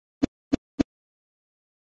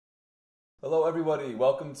Hello everybody,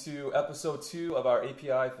 welcome to episode 2 of our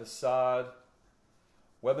API Facade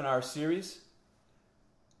webinar series.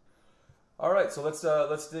 Alright, so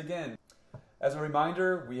let's dig in. As a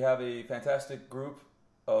reminder, we have a fantastic group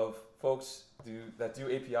of folks that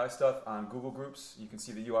do API stuff on Google Groups. You can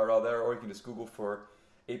see the URL there, or you can just Google for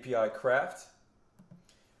API Craft.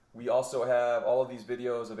 We also have all of these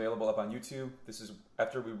videos available up on YouTube. This is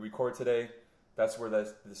after we record today. That's where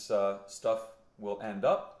this stuff will end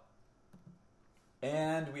up.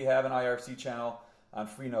 And we have an IRC channel on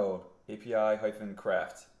Freenode,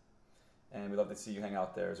 API-Craft. And we'd love to see you hang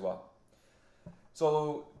out there as well.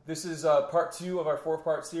 So this is part 2 of our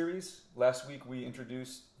 4-part series. Last week we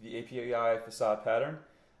introduced the API facade pattern.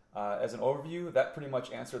 As an overview, that pretty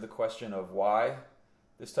much answered the question of why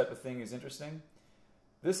this type of thing is interesting.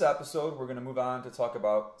 This episode, we're going to move on to talk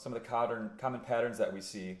about some of the common patterns that we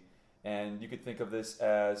see. And you could think of this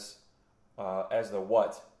as the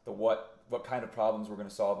what kind of problems we're going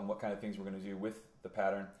to solve and what kind of things we're going to do with the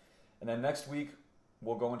pattern. And then next week,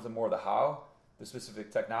 we'll go into more of the how, the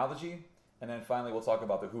specific technology, and then finally we'll talk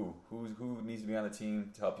about the who needs to be on the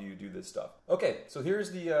team to help you do this stuff. Okay, so here's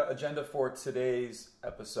the agenda for today's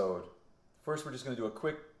episode. First, we're just going to do a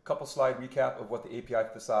quick couple slide recap of what the API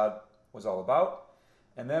facade was all about.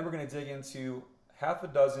 And then we're going to dig into half a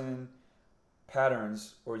dozen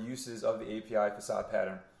patterns or uses of the API facade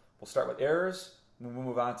pattern. We'll start with errors. We'll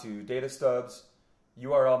move on to data stubs,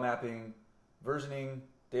 URL mapping, versioning,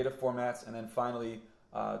 data formats, and then finally,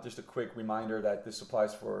 just a quick reminder that this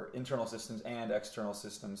applies for internal systems and external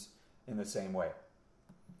systems in the same way.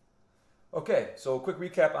 Okay, so a quick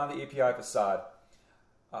recap on the API facade.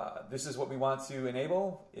 This is what we want to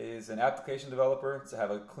enable, is an application developer to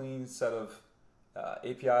have a clean set of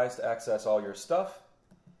APIs to access all your stuff.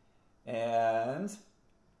 And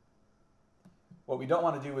what we don't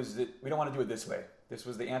want to do is we don't want to do it this way. This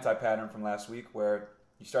was the anti-pattern from last week, where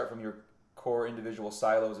you start from your core individual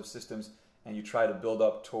silos of systems and you try to build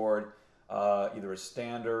up toward either a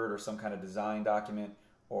standard or some kind of design document,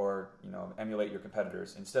 or emulate your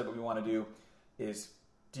competitors. Instead, what we want to do is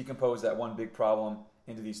decompose that one big problem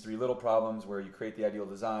into these 3 little problems, where you create the ideal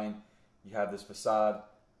design, you have this facade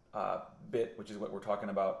bit, which is what we're talking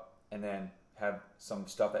about, and then have some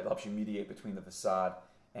stuff that helps you mediate between the facade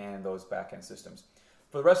and those back-end systems.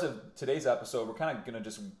 For the rest of today's episode, we're kind of going to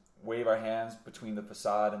just wave our hands between the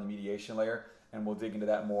facade and the mediation layer, and we'll dig into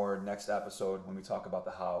that more next episode when we talk about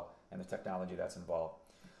the how and the technology that's involved.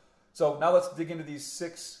 So now let's dig into these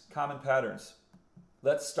 6 common patterns.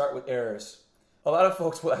 Let's start with errors. A lot of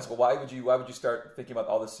folks will ask, well, why would you start thinking about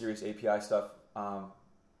all this serious API stuff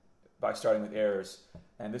by starting with errors?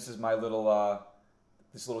 And this is my little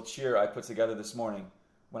cheer I put together this morning.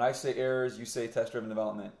 When I say errors, you say test-driven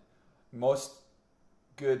development. Most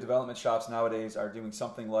good development shops nowadays are doing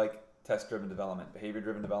something like test-driven development,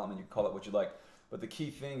 behavior-driven development, you can call it what you like. But the key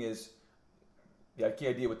thing is, the key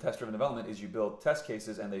idea with test-driven development is you build test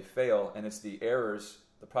cases and they fail, and it's the errors,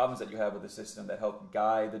 the problems that you have with the system that help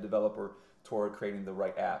guide the developer toward creating the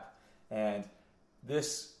right app. And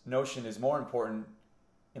this notion is more important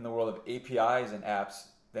in the world of APIs and apps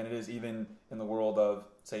than it is even in the world of,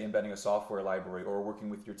 say, embedding a software library or working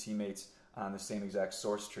with your teammates on the same exact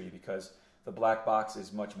source tree, because the black box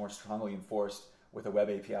is much more strongly enforced with a web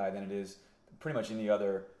API than it is pretty much any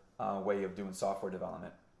other way of doing software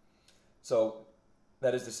development. So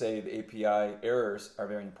that is to say, the API errors are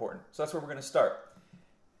very important. So that's where we're going to start.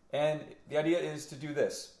 And the idea is to do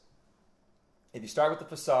this. If you start with the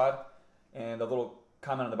facade, and a little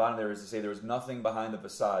comment on the bottom there is to say there's nothing behind the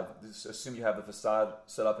facade. Just assume you have the facade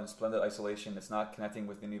set up in splendid isolation. It's not connecting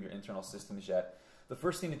with any of your internal systems yet. The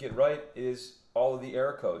first thing to get right is all of the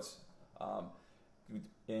error codes.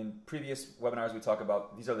 In previous webinars we talk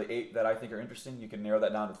about, these are the 8 that I think are interesting. You can narrow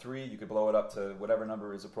that down to 3. You could blow it up to whatever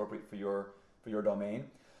number is appropriate for your domain.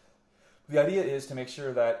 The idea is to make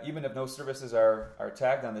sure that even if no services are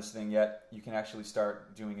tagged on this thing yet, you can actually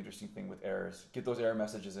start doing interesting thing with errors. Get those error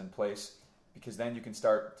messages in place, because then you can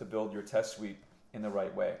start to build your test suite in the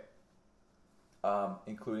right way,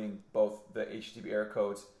 including both the HTTP error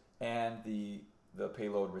codes and the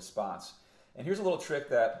payload response. And here's a little trick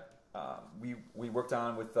that we worked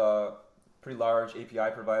on with a pretty large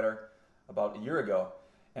API provider about a year ago,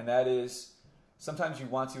 and that is sometimes you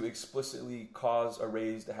want to explicitly cause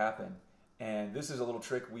arrays to happen. And this is a little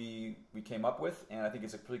trick we came up with, and I think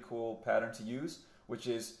it's a pretty cool pattern to use, which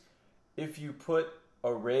is if you put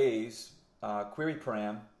arrays query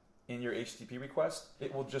param in your HTTP request,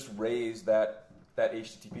 it will just raise that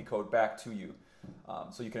HTTP code back to you.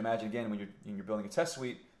 So you can imagine, again, when you're building a test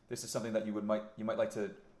suite, this is something that you might like to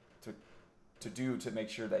do to make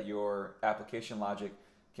sure that your application logic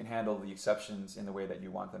can handle the exceptions in the way that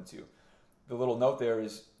you want them to. The little note there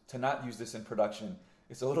is to not use this in production.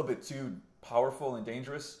 It's a little bit too powerful and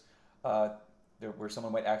dangerous, where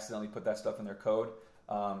someone might accidentally put that stuff in their code.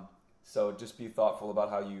 So just be thoughtful about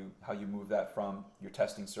how you move that from your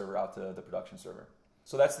testing server out to the production server.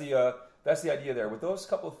 So that's the idea there. With those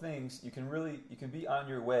couple of things, you can be on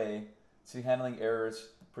your way to handling errors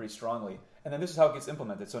pretty strongly. And then this is how it gets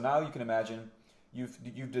implemented. So now you can imagine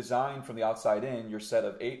you've designed from the outside in your set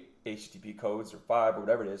of 8 HTTP codes or 5 or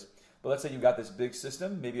whatever it is. But let's say you've got this big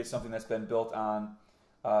system. Maybe it's something that's been built on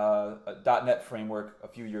a .NET framework a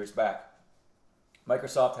few years back.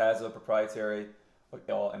 Microsoft has a proprietary,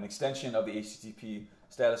 an extension of the HTTP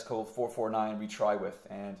status code 449 retry with,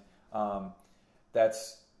 and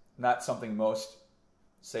that's not something most,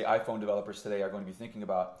 say, iPhone developers today are going to be thinking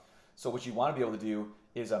about. So what you want to be able to do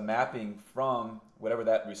is a mapping from whatever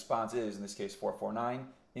that response is, in this case 449,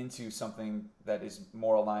 into something that is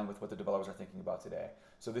more aligned with what the developers are thinking about today.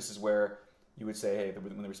 So this is where you would say, hey,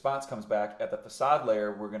 when the response comes back at the facade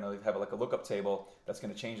layer, we're going to have like a lookup table that's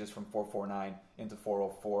going to change this from 449 into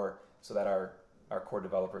 404, so that our core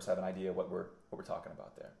developers have an idea what we're talking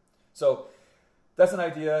about there. So that's an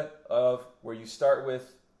idea of where you start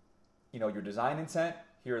with, your design intent.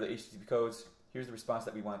 Here are the HTTP codes. Here's the response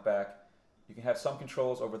that we want back. You can have some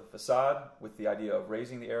controls over the facade with the idea of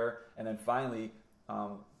raising the error, and then finally,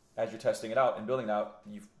 as you're testing it out and building it out,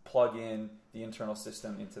 you plug in the internal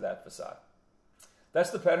system into that facade. That's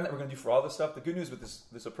the pattern that we're going to do for all this stuff. The good news with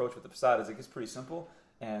this approach with the facade is it gets pretty simple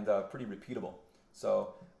and pretty repeatable.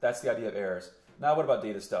 So that's the idea of errors. Now what about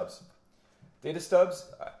data stubs? Data stubs,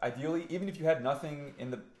 ideally, even if you had nothing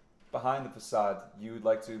behind the facade, you would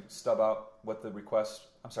like to stub out what the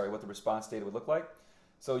response data would look like.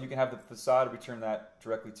 So you can have the facade return that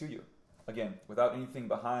directly to you. Again, without anything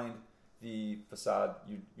behind the facade,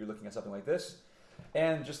 you're looking at something like this.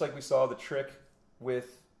 And just like we saw the trick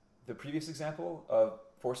with the previous example of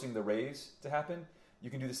forcing the raise to happen,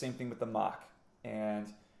 you can do the same thing with the mock.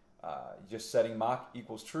 And just setting mock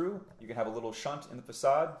equals true, you can have a little shunt in the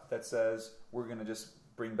facade that says, we're going to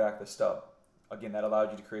just bring back the stub. Again, that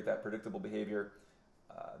allows you to create that predictable behavior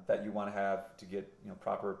that you want to have to get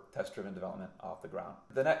proper test-driven development off the ground.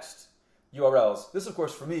 The next, URLs. This, of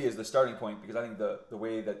course, for me is the starting point, because I think the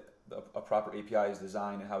way that a proper API is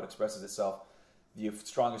designed and how it expresses itself, the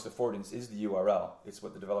strongest affordance is the URL. It's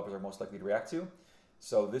what the developers are most likely to react to.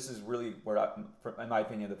 So this is really where, in my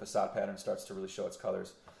opinion, the facade pattern starts to really show its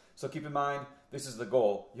colors. So keep in mind, this is the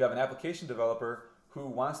goal. You have an application developer who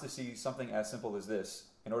wants to see something as simple as this.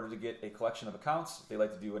 In order to get a collection of accounts, they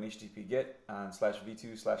like to do an HTTP get on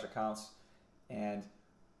 /v2/accounts and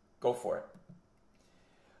go for it.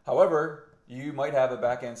 However, you might have a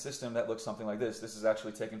back-end system that looks something like this. This is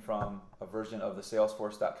actually taken from a version of the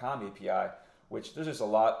Salesforce.com API, which there's just a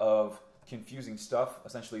lot of confusing stuff.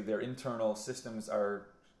 Essentially, their internal systems are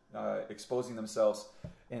exposing themselves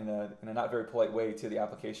in a not very polite way to the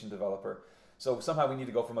application developer. So somehow we need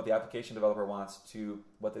to go from what the application developer wants to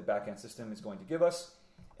what the back-end system is going to give us.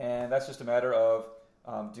 And that's just a matter of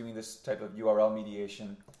doing this type of URL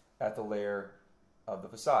mediation at the layer of the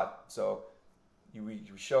facade. So you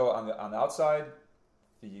show on the outside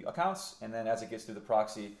the accounts, and then as it gets through the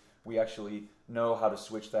proxy, we actually know how to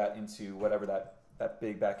switch that into whatever that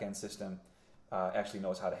big back-end system actually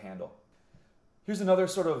knows how to handle. Here's another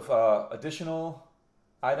sort of additional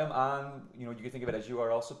item on, you can think of it as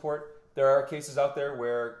URL support. There are cases out there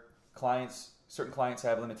where certain clients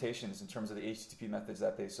have limitations in terms of the HTTP methods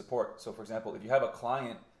that they support. So for example, if you have a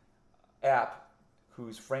client app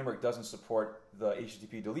whose framework doesn't support the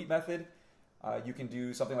HTTP delete method, you can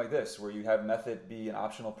do something like this, where you have method be an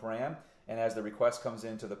optional param, and as the request comes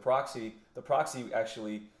into the proxy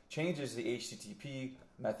actually changes the HTTP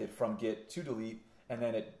method from get to delete, and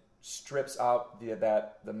then it strips out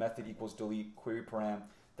the method equals delete query param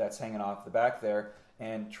that's hanging off the back there,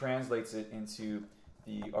 and translates it into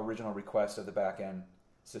the original request of the back-end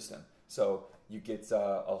system. So you get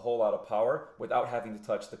a whole lot of power without having to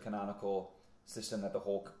touch the canonical system that the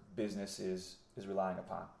whole business is relying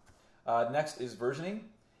upon. Next is versioning.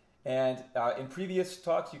 And in previous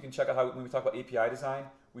talks, you can check out how, when we talk about API design,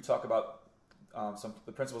 we talk about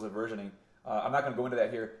the principles of versioning. I'm not going to go into that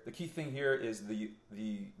here. The key thing here is the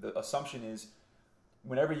assumption is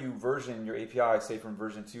whenever you version your API, say from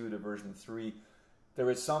version 2 to version 3, there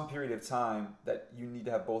is some period of time that you need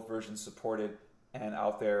to have both versions supported and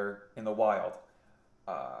out there in the wild.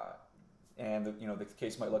 The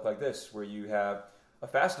case might look like this, where you have a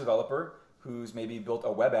fast developer who's maybe built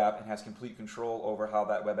a web app and has complete control over how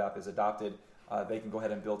that web app is adopted. They can go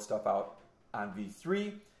ahead and build stuff out on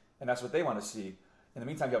v3, and that's what they want to see. In the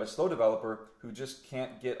meantime, you have a slow developer who just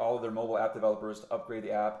can't get all of their mobile app developers to upgrade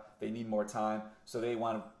the app. They need more time, so they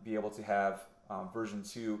want to be able to have version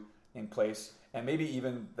 2 in place. And maybe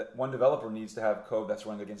even that one developer needs to have code that's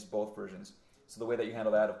running against both versions. So the way that you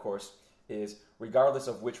handle that, of course, is regardless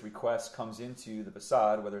of which request comes into the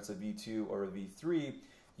facade, whether it's a V2 or a V3,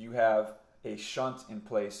 you have a shunt in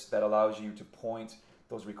place that allows you to point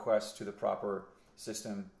those requests to the proper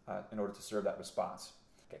system in order to serve that response.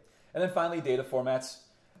 Okay. And then finally, data formats.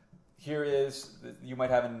 Here is, you might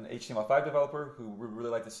have an HTML5 developer who would really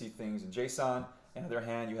like to see things in JSON. And on the other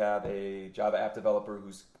hand, you have a Java app developer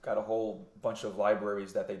who's got a whole bunch of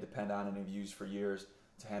libraries that they depend on and have used for years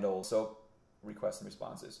to handle SOAP requests and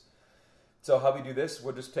responses. So how we do this,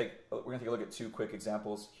 we're going to take a look at 2 quick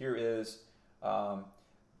examples. Here is,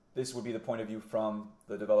 this would be the point of view from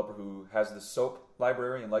the developer who has the SOAP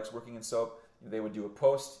library and likes working in SOAP. They would do a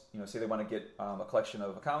post, say they want to get a collection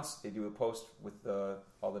of accounts. They do a post with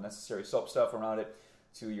all the necessary SOAP stuff around it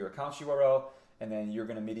to your accounts URL, and then you're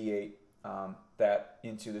going to mediate that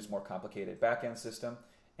into this more complicated backend system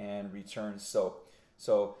and return SOAP.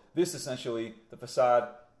 So this essentially, the facade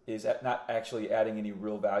is not actually adding any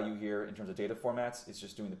real value here in terms of data formats. It's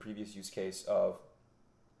just doing the previous use case of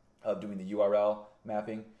doing the URL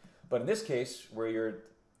mapping. But in this case, where your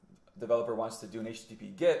developer wants to do an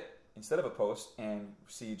HTTP GET instead of a post and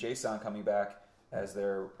see JSON coming back as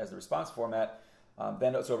the response format,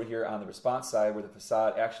 then it's over here on the response side where the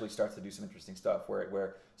facade actually starts to do some interesting stuff,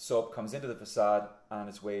 where SOAP comes into the facade on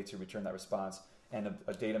its way to return that response, and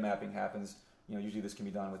a data mapping happens. Usually this can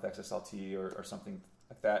be done with XSLT or something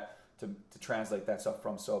like that to translate that stuff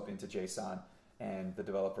from SOAP into JSON. And from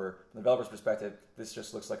the developer's perspective, this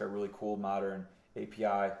just looks like a really cool modern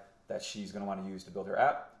API that she's going to want to use to build her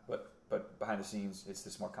app. But behind the scenes, it's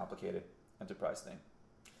this more complicated enterprise thing.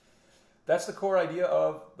 That's the core idea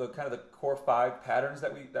of the core 5 patterns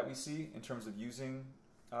that we see in terms of using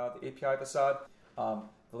the API facade.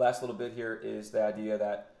 The last little bit here is the idea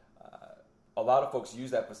that a lot of folks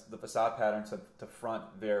use the facade pattern to front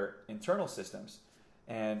their internal systems,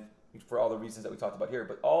 and for all the reasons that we talked about here.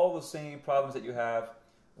 But all the same problems that you have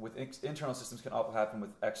with internal systems can also happen with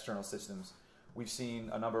external systems. We've seen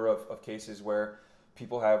a number of cases where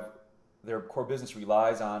people have their core business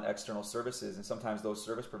relies on external services, and sometimes those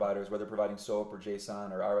service providers, whether providing SOAP or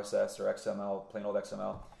JSON or RSS or XML, plain old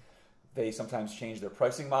XML, they sometimes change their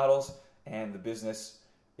pricing models, and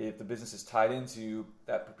if the business is tied into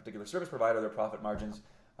that particular service provider, their profit margins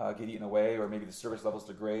get eaten away, or maybe the service levels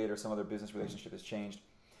degrade, or some other business relationship has changed.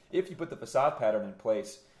 If you put the facade pattern in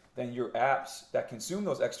place, then your apps that consume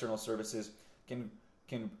those external services can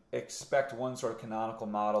expect one sort of canonical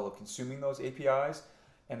model of consuming those APIs,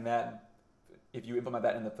 and that if you implement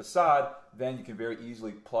that in the facade, then you can very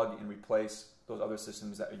easily plug and replace those other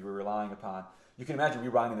systems that you were relying upon. You can imagine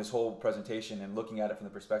rewinding this whole presentation and looking at it from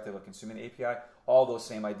the perspective of consuming the API. All those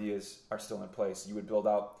same ideas are still in place. You would build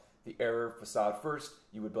out the error facade first,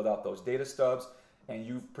 you would build out those data stubs, and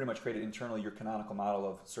you've pretty much created internally your canonical model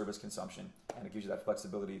of service consumption, and it gives you that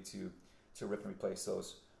flexibility to rip and replace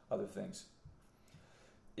those other things.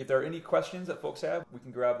 If there are any questions that folks have, we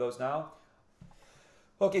can grab those now.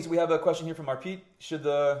 Okay, so we have a question here from Arpit. Should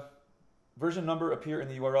the version number appear in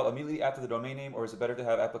the URL immediately after the domain name, or is it better to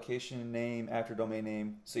have application name after domain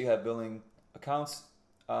name? So you have billing accounts.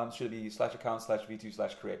 Should it be /account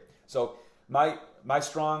 /v2/create? So my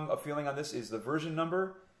strong feeling on this is the version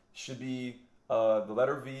number should be the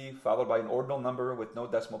letter V followed by an ordinal number with no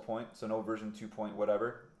decimal point, so no version 2 point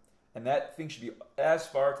whatever. And that thing should be as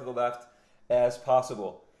far to the left as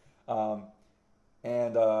possible.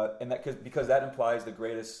 And that because that implies the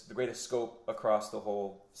greatest scope across the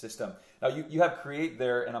whole system. Now you have create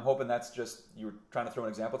there, and I'm hoping that's just you were trying to throw an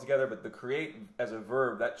example together. But the create as a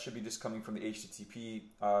verb, that should be just coming from the HTTP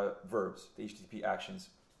verbs, the HTTP actions.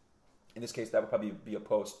 In this case, that would probably be a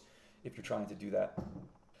post if you're trying to do that.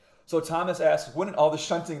 So Thomas asks, wouldn't all the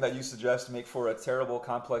shunting that you suggest make for a terrible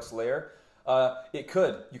complex layer? It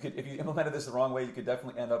could. You could, if you implemented this the wrong way, you could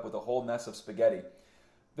definitely end up with a whole mess of spaghetti.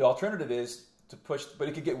 The alternative is to push, but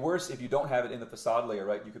it could get worse if you don't have it in the facade layer,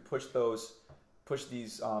 right? You could push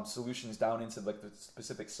these solutions down into like the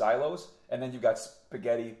specific silos, and then you've got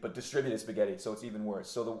spaghetti, but distributed spaghetti, so it's even worse.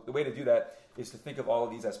 So the way to do that is to think of all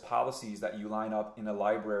of these as policies that you line up in a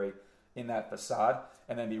library in that facade,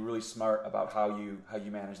 and then be really smart about how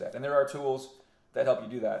you manage that. And there are tools that help you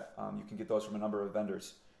do that. You can get those from a number of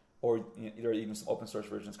vendors, or there are even some open source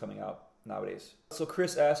versions coming out nowadays. So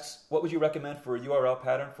Chris asks, what would you recommend for a URL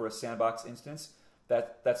pattern for a sandbox instance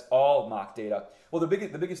that's all mock data? Well, the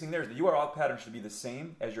biggest thing there is the URL pattern should be the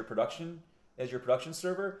same as your production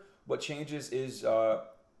server. What changes is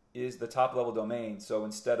is the top level domain. So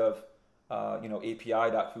instead of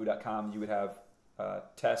api.foo.com, you would have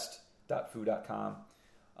test.foo.com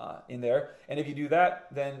in there. And if you do that,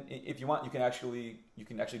 then if you want, you can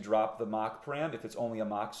actually drop the mock param if it's only a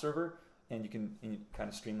mock server, and you can kind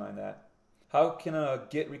of streamline that. How can a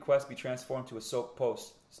GET request be transformed to a SOAP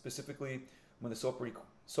post, specifically when the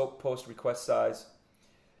SOAP post request size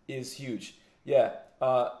is huge? Yeah,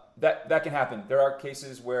 that can happen. There are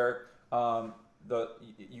cases where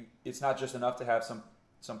it's not just enough to have some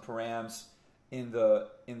params in the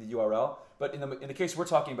URL, but in the case we're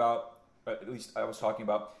talking about, at least I was talking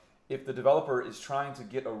about, if the developer is trying to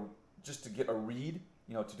get a read,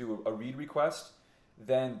 to do a read request,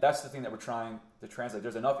 then that's the thing that we're trying to translate.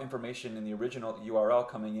 There's enough information in the original URL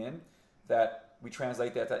coming in that we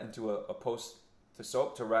translate that into a post to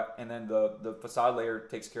SOAP and then the facade layer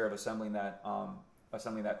takes care of assembling that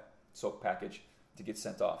SOAP package to get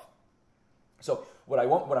sent off. So what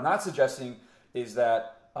I'm not suggesting is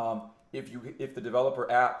that if the developer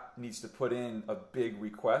app needs to put in a big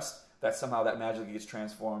request, that somehow that magically gets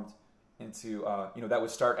transformed into that would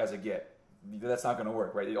start as a GET. That's not going to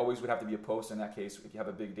work, right? It always would have to be a post in that case if you have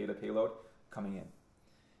a big data payload coming in.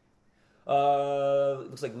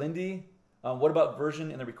 Looks like Lindy. What about version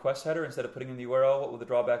in the request header instead of putting in the URL? What will the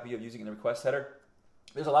drawback be of using it in the request header?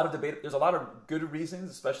 There's a lot of debate. There's a lot of good reasons,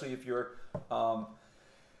 especially if you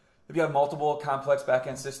have multiple complex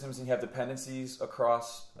backend systems and you have dependencies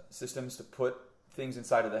across systems to put things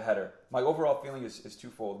inside of the header. My overall feeling is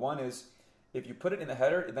twofold. One is if you put it in the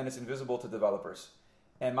header, then it's invisible to developers.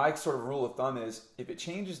 And my sort of rule of thumb is if it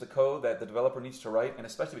changes the code that the developer needs to write, and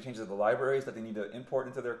especially if it changes the libraries that they need to import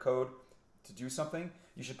into their code to do something,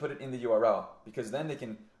 you should put it in the URL, because then they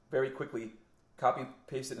can very quickly copy and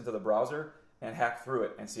paste it into the browser and hack through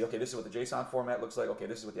it and see, okay, this is what the JSON format looks like, okay,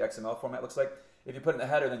 this is what the XML format looks like. If you put it in the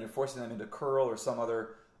header, then you're forcing them into curl or some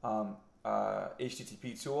other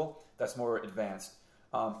HTTP tool that's more advanced.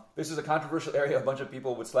 This is a controversial area. A bunch of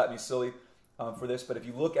people would slap me silly for this, but if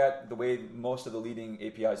you look at the way most of the leading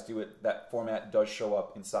APIs do it, that format does show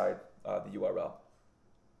up inside the URL.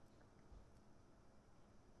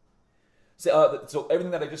 So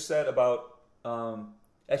everything that I just said about,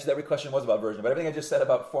 actually that question was about version, but everything I just said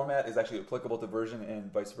about format is actually applicable to version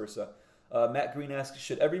and vice versa. Matt Green asks,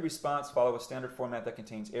 should every response follow a standard format that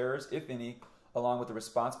contains errors, if any, along with the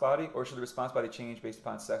response body, or should the response body change based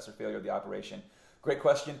upon success or failure of the operation? Great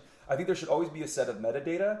question. I think there should always be a set of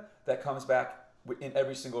metadata that comes back in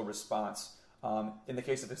every single response. In the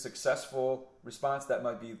case of a successful response, that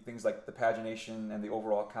might be things like the pagination and the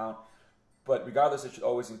overall count. But regardless, it should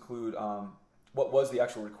always include what was the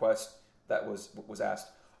actual request that was asked.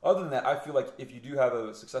 Other than that, I feel like if you do have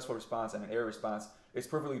a successful response and an error response, it's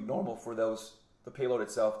perfectly normal for the payload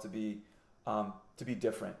itself to be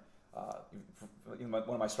different. One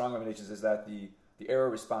of my strong recommendations is that the error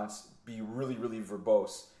response be really, really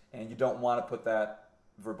verbose, and you don't want to put that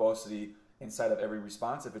verbosity inside of every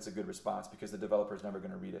response if it's a good response, because the developer is never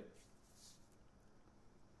going to read it.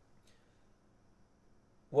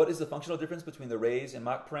 What is the functional difference between the raise and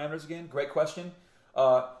mock parameters again? Great question.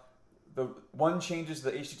 The one changes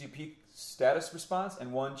the HTTP status response,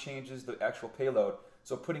 and one changes the actual payload.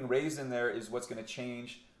 So putting raise in there is what's going to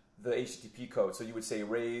change the HTTP code. So you would say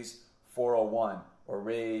raise 401 or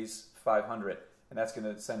raise 500, and that's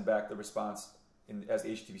going to send back the response as the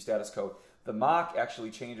HTTP status code. The mock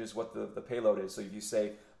actually changes what the payload is. So if you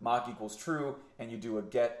say mock equals true and you do a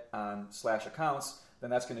get on /accounts, then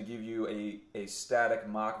that's going to give you a static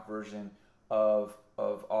mock version of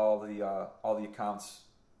all the accounts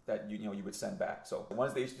that you would send back. So one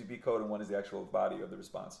is the HTTP code and one is the actual body of the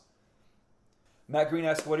response. Matt Green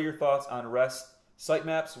asks, what are your thoughts on REST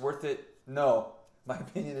sitemaps? Worth it? No. My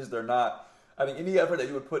opinion is they're not. I think any effort that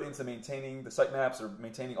you would put into maintaining the sitemaps or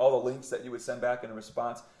maintaining all the links that you would send back in a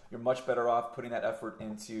response, you're much better off putting that effort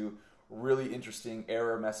into really interesting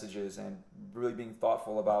error messages and really being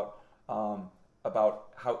thoughtful about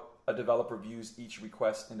how a developer views each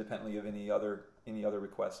request independently of any other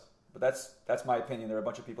request. But that's my opinion. There are a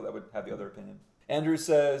bunch of people that would have the other opinion. Andrew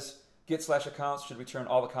says, get/accounts should return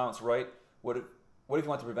all accounts, right? What if you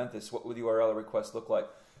want to prevent this? What would the URL request look like?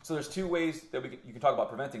 So there's two ways that you can talk about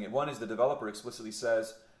preventing it. One is the developer explicitly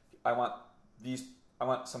says, I want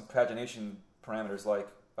some pagination parameters like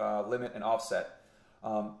limit and offset.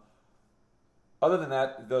 Other than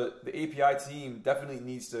that, the API team definitely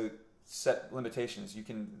needs to set limitations.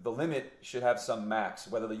 The limit should have some max,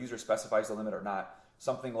 whether the user specifies the limit or not.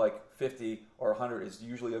 Something like 50 or 100 is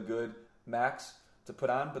usually a good max to put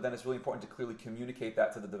on, but then it's really important to clearly communicate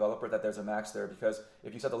that to the developer that there's a max there, because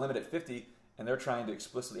if you set the limit at 50 and they're trying to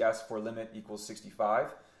explicitly ask for limit equals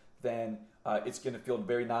 65, then it's going to feel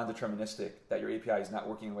very non-deterministic that your API is not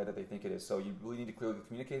working in the way that they think it is. So you really need to clearly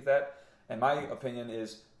communicate that. And my opinion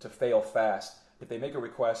is to fail fast. If they make a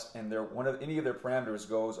request and any of their parameters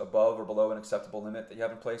goes above or below an acceptable limit that you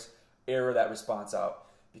have in place, error that response out.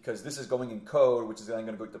 Because this is going in code, which is then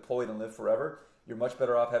going to go deployed and live forever. You're much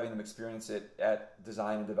better off having them experience it at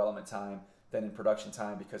design and development time than in production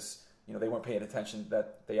time, because they weren't paying attention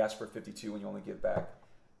that they asked for 52 when you only give back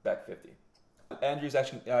 50. Andrew's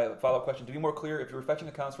asking a follow-up question. To be more clear, if you're fetching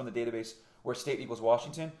accounts from the database where state equals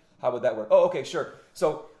Washington, how would that work? Oh, okay, sure.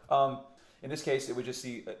 So in this case, it would just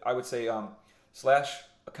I would say slash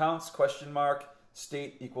accounts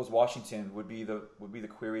state equals Washington would be the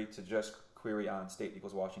query to just query on state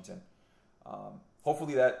equals Washington.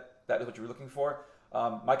 Hopefully that is what you're looking for.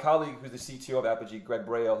 My colleague, who's the CTO of Apogee, Greg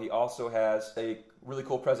Braille, he also has a really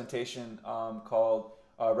cool presentation called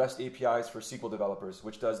REST APIs for SQL developers,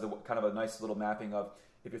 which does the kind of a nice little mapping of,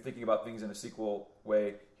 if you're thinking about things in a SQL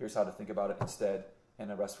way, here's how to think about it instead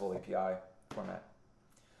in a RESTful API format.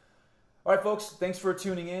 All right, folks, thanks for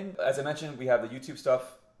tuning in. As I mentioned, we have the YouTube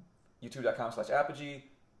stuff, youtube.com/Apogee,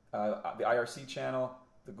 the IRC channel,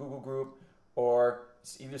 the Google group, or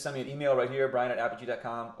either send me an email right here,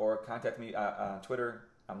 brian@apogee.com, or contact me on Twitter.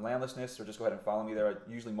 I'm Landlessness, or just go ahead and follow me there.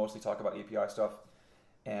 I usually mostly talk about API stuff,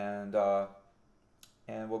 and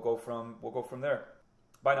we'll go from there.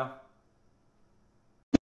 Bye now.